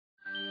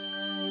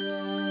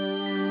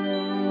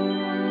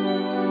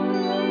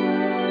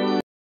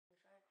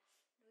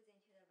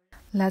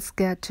Let's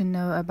get to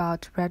know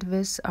about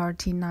RETEVIS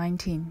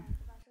RT19.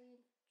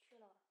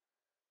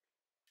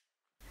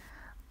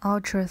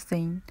 Ultra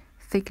thin,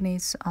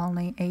 thickness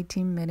only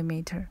 18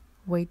 mm,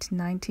 weight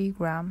 90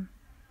 gram.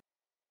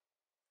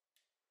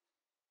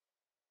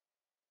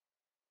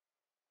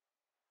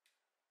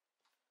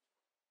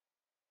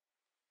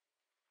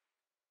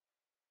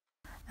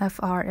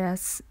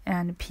 FRS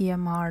and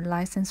PMR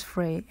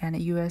license-free and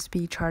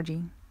USB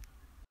charging.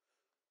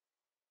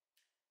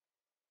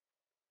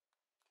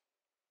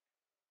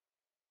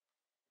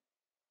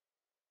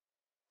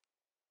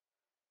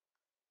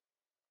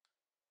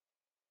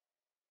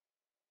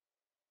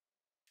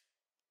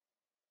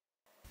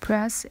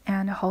 Press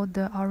and hold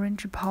the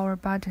orange power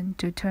button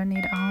to turn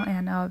it on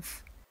and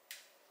off.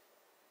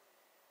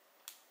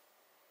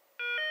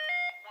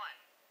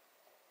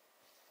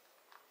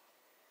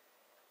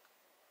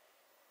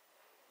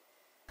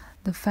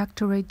 The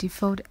factory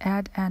default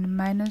add and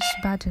minus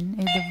button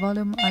is the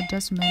volume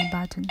adjustment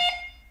button.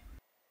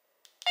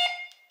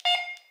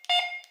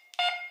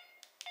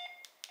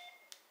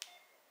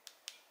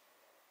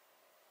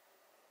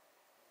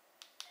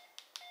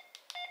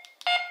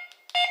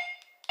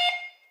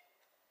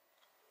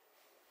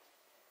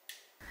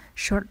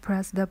 Short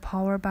press the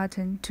power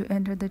button to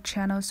enter the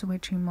channel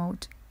switching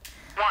mode.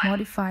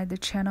 Modify the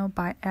channel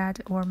by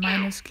add or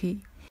minus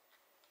key.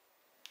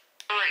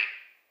 3,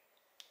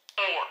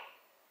 4,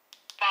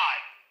 5,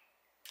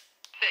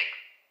 6,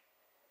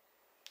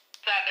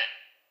 7,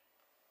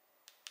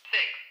 6,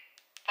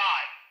 5,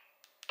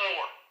 4,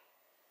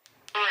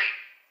 3,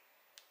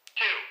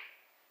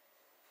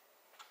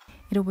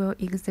 2. It will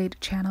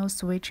exit channel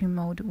switching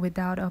mode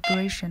without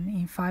operation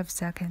in 5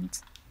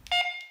 seconds.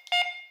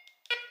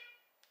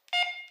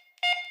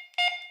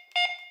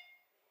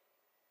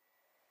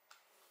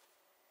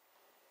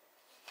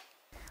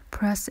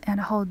 Press and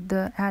hold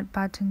the Add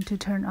button to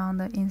turn on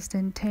the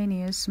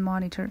instantaneous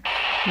monitor.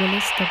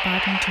 Release the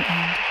button to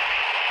end.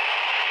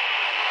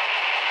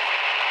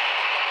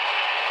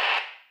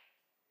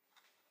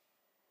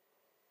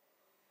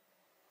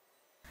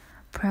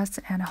 Press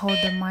and hold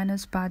the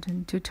minus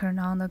button to turn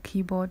on the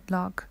keyboard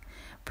lock.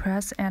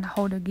 Press and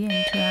hold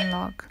again to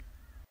unlock.